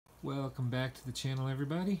Welcome back to the channel,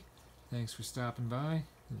 everybody. Thanks for stopping by.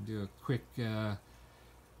 I'll do a quick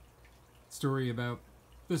story about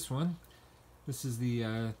this one. This is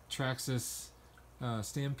the Traxxas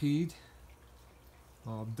Stampede,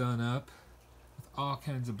 all done up with all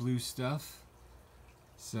kinds of blue stuff.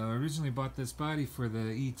 So I originally bought this body for the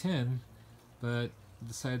E10, but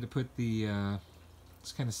decided to put the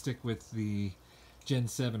just kind of stick with the Gen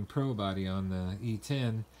 7 Pro body on the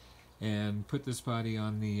E10 and put this body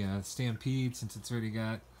on the Stampede, since it's already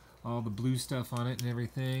got all the blue stuff on it and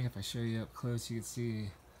everything. If I show you up close, you can see,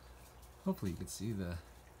 hopefully you can see the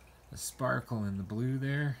sparkle in the blue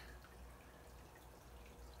there.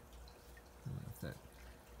 I don't know if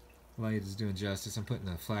that light is doing justice. I'm putting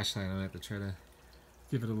a flashlight on it to try to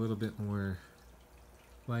give it a little bit more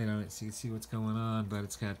light on it so you can see what's going on. But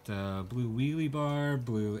it's got blue wheelie bar,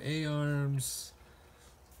 blue A-arms,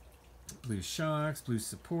 blue shocks, blue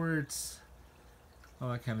supports, all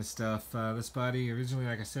that kind of stuff. This body originally,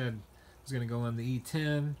 like I said, was going to go on the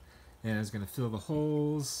E10, and I was going to fill the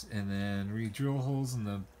holes and then re-drill holes in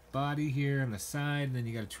the body here on the side, and then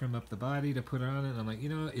you got to trim up the body to put it on it. And I'm like, you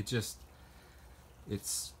know,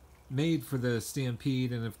 it's made for the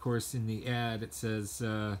Stampede, and of course in the ad it says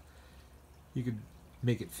you could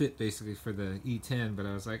make it fit basically for the E10, but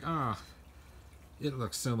I was like, it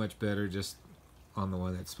looks so much better just on the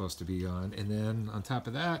one that's supposed to be on. And then on top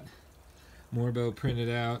of that, Morbo printed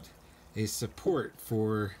out a support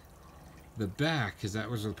for the back, because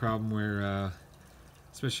that was the problem where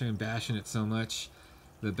especially in bashing it so much,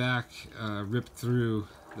 the back ripped through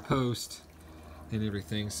the post and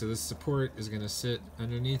everything. So this support is going to sit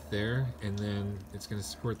underneath there, and then it's going to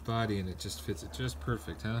support the body, and it just fits it just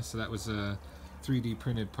perfect, huh? So that was a 3D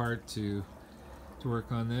printed part to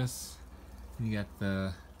work on this. And you got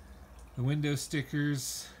the window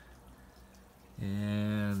stickers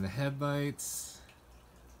and the headlights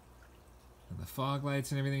and the fog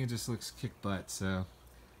lights and everything. It just looks kick butt, so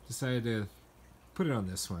decided to put it on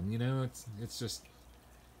this one. You know, it's just,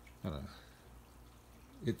 I don't know,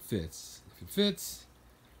 it fits. If it fits,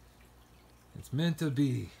 it's meant to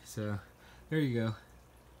be. So there you go. I'm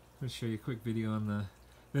going to show you a quick video on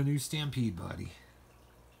the new Stampede body.